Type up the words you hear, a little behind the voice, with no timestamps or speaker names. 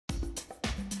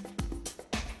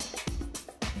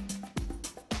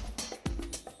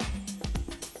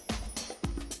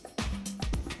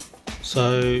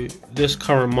So this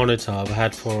current monitor I've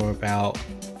had for about,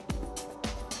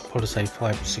 probably say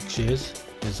 5 or 6 years.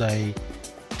 Is a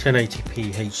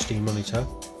 1080p HD monitor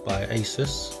by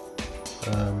Asus.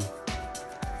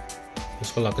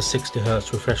 It's got like a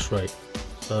 60Hz refresh rate,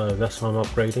 so that's what I'm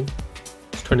upgrading.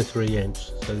 It's 23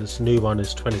 inch, so this new one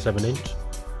is 27 inch,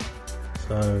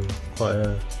 so quite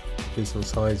a decent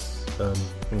size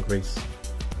increase.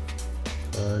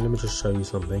 Let me just show you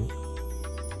something.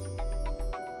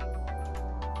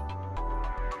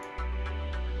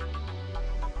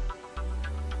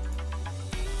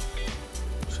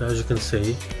 So as you can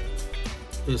see,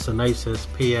 it's an Asus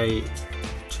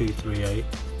PA238.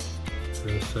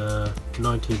 It's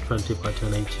 1920 by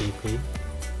 1080p,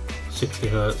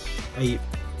 60Hz,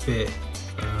 8-bit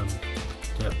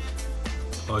depth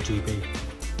RGB.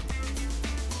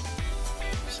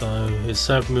 So it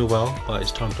served me well, but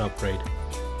it's time to upgrade.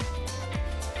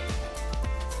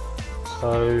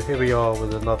 So here we are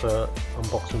with another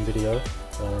unboxing video.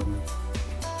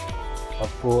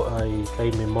 I've bought a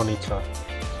gaming monitor,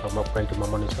 so I'm upgrading my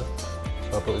monitor.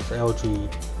 So I bought this LG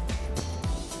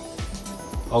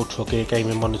UltraGear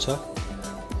gaming monitor.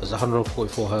 There's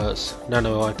 144Hz,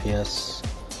 nano IPS,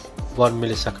 1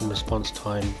 millisecond response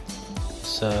time.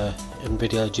 It's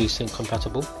Nvidia G-Sync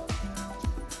compatible.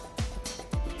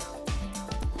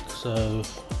 So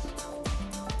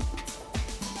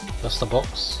that's the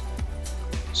box.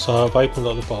 So I've opened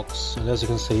up the box, and as you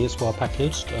can see, it's well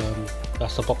packaged.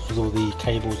 That's the box with all the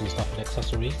cables and stuff and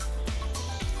accessories.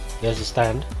 There's a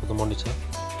stand for the monitor,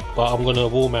 but I'm going to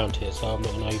wall mount it, so I'm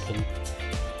not going to open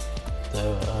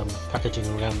the packaging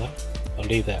around that. I'll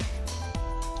leave that.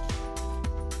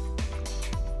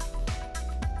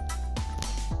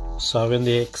 So in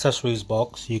the accessories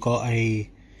box, you got a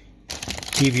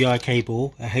DVI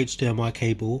cable, a HDMI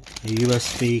cable, a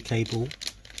USB cable.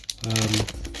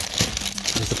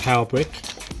 There's a power brick.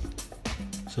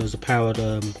 So there's a powered.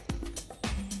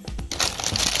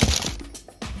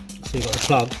 So you got a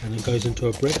plug, and it goes into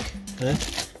a brick there.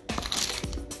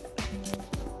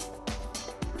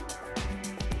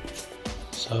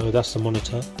 So that's the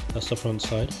monitor, that's the front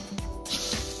side.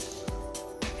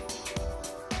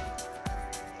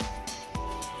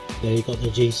 There you got the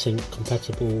G-Sync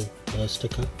compatible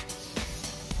sticker,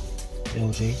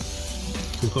 LG.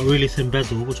 So it's got a really thin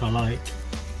bezel, which I like.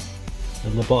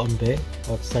 And the bottom bit,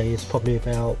 I'd say is probably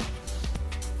about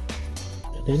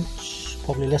an inch,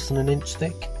 probably less than an inch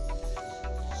thick.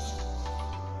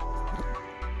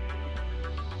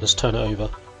 Let's turn it over.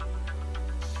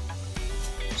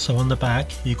 So on the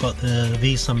back you've got the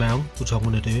Vesa Mount, which I'm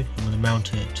going to do. I'm going to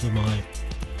mount it to my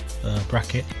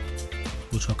bracket,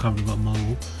 which I've currently got on my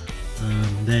wall.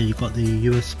 There you've got the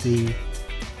USB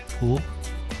port,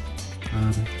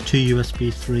 2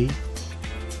 USB 3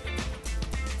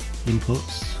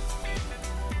 inputs.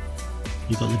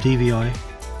 You've got the DVI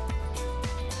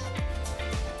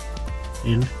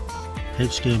in,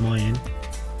 HDMI in.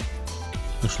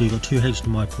 Actually you've got 2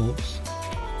 HDMI ports.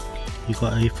 You've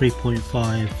got a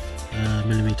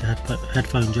 3.5mm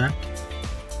headphone jack,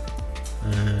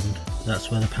 and that's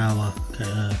where the power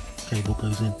cable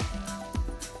goes in.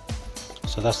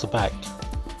 So that's the back.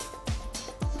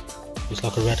 It's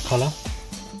like a red colour,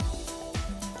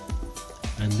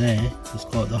 and there it's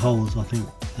got the holes. I think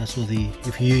that's where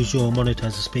if you use your monitor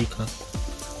as a speaker,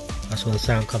 that's where the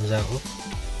sound comes out of.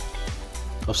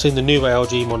 I've seen the newer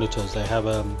LG monitors, they have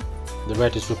the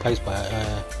red is replaced by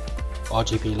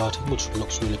RGB lighting, which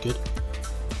looks really good,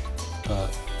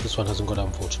 but this one hasn't got it,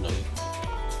 unfortunately.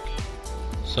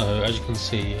 So as you can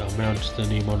see, I mounted the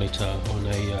new monitor on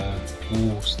a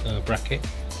wall bracket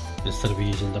instead of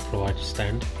using the provided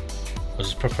stand. I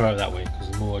just prefer it that way because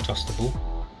it's more adjustable.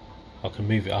 I can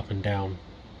move it up and down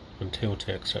and tilt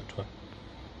it, etc.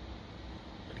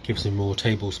 It gives me more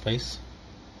table space.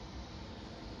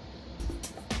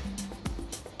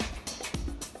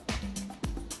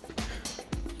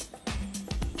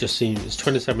 Just seems it's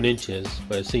 27 inches,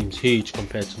 but it seems huge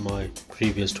compared to my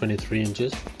previous 23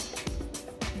 inches.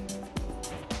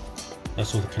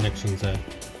 That's all the connections there.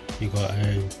 You got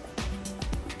a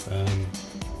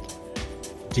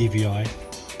DVI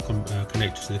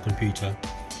connected to the computer.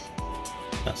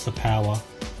 That's the power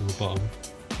on the bottom.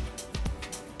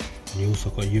 And you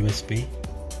also got USB,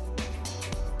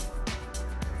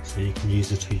 so you can use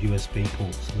the 2 USB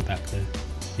ports in the back there,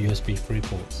 the USB 3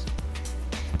 ports.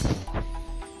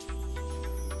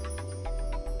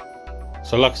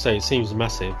 So like I say, it seems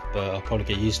massive, but I'll probably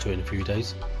get used to it in a few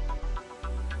days.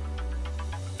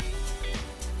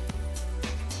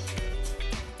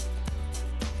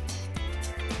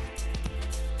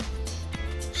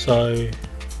 So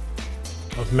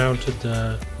I've mounted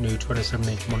the new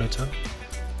 27-inch monitor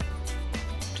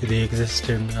to the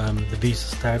existing the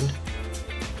Vesa stand,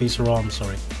 Vesa arm,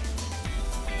 sorry.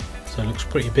 So it looks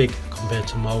pretty big compared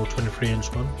to my old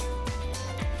 23-inch one.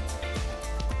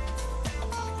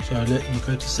 So let you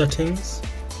go to settings.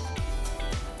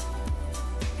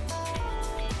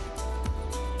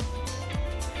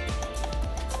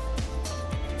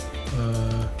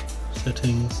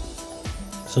 Settings.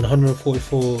 It's on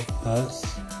 144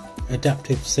 Hz.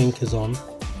 Adaptive sync is on.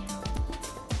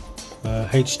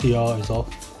 HDR is off.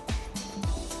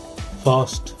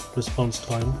 Fast response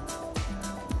time.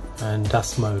 And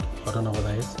DAS mode. I don't know what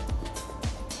that is.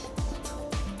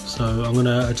 So I'm going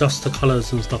to adjust the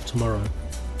colours and stuff tomorrow.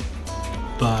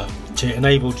 But to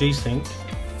enable G-Sync,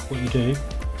 what you do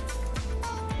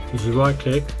is you right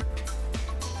click,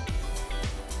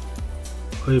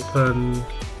 open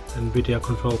Nvidia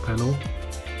control panel,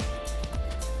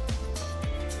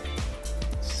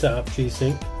 set up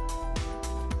G-Sync,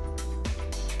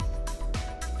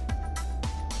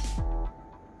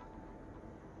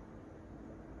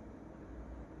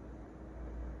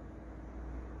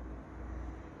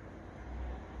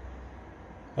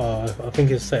 I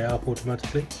think it's set up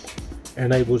automatically.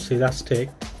 Enable, see that's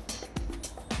ticked.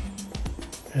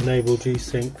 Enable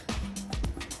G-Sync.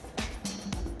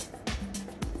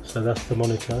 So that's the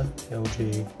monitor,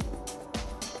 LG.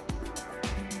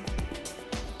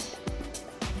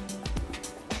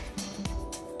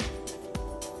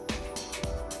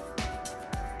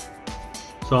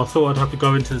 So I thought I'd have to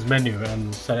go into this menu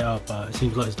and set it up, but it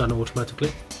seems like it's done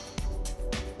automatically.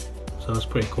 So that's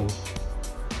pretty cool.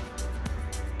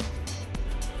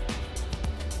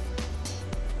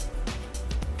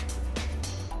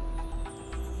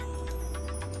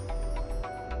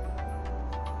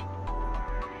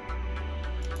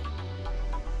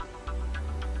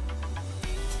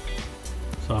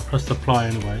 So I pressed apply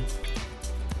anyway.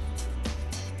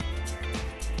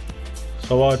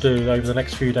 So what I'll do over the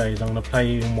next few days, I'm going to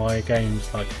play all my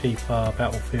games like FIFA,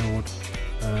 Battlefield,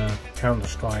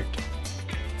 Counter-Strike,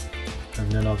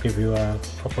 and then I'll give you a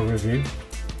proper review,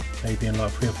 maybe in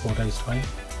like 3 or 4 days time.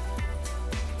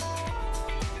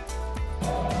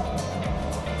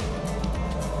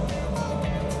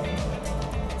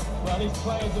 Well, his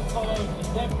players have followed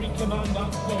every command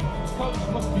that's done. Coach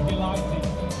must be delighted.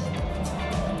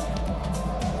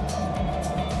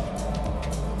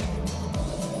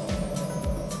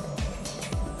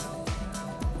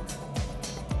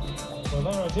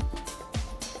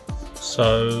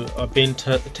 So I've been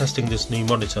testing this new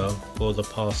monitor for the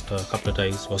past couple of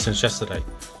days, well since yesterday,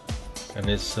 and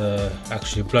it's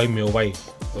actually blown me away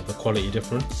with the quality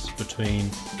difference between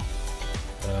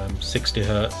 60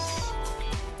 Hz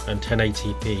and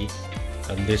 1080p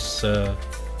and this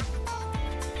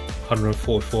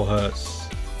 144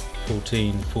 Hz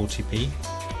 1440p.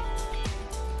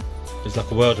 It's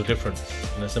like a world of difference,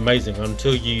 and it's amazing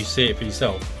until you see it for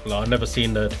yourself. Like, I've never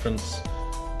seen the difference.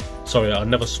 Sorry, I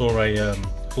never saw a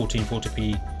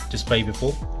 1440p display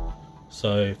before,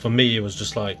 so for me it was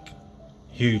just like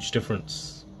huge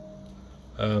difference.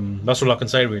 That's all I can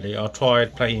say really. I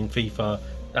tried playing FIFA,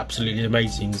 absolutely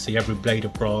amazing. You see every blade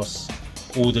of grass,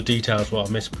 all the details what I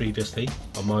missed previously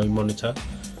on my own monitor.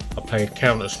 I played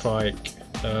Counter-Strike,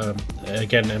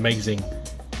 again amazing.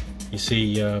 You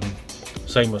see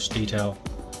so much detail.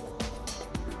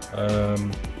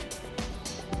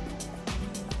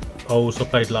 I also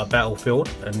played like Battlefield,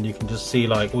 and you can just see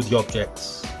like all the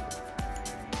objects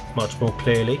much more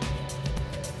clearly.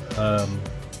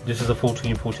 This is a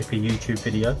 1440p YouTube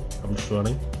video I'm just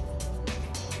running.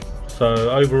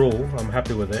 So overall I'm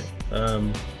happy with it.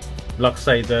 Like I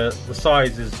say, the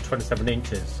size is 27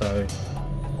 inches, so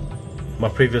my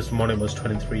previous monitor was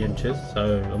 23 inches,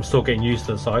 so I'm still getting used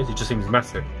to the size. It just seems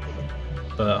massive,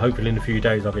 but hopefully in a few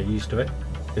days I'll get used to it.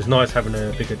 It's nice having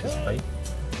a bigger display.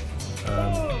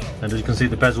 And as you can see,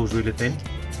 the bezel's really thin,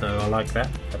 so I like that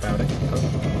about it.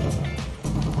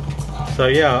 So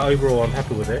yeah, overall I'm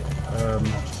happy with it.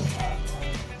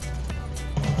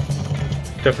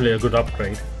 Definitely a good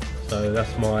upgrade. So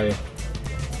that's my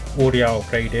audio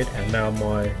upgraded, and now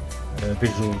my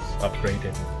visuals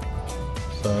upgraded.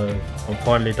 So I'm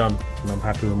finally done, and I'm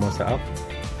happy with my setup.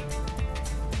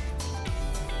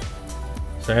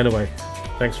 So anyway,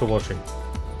 thanks for watching.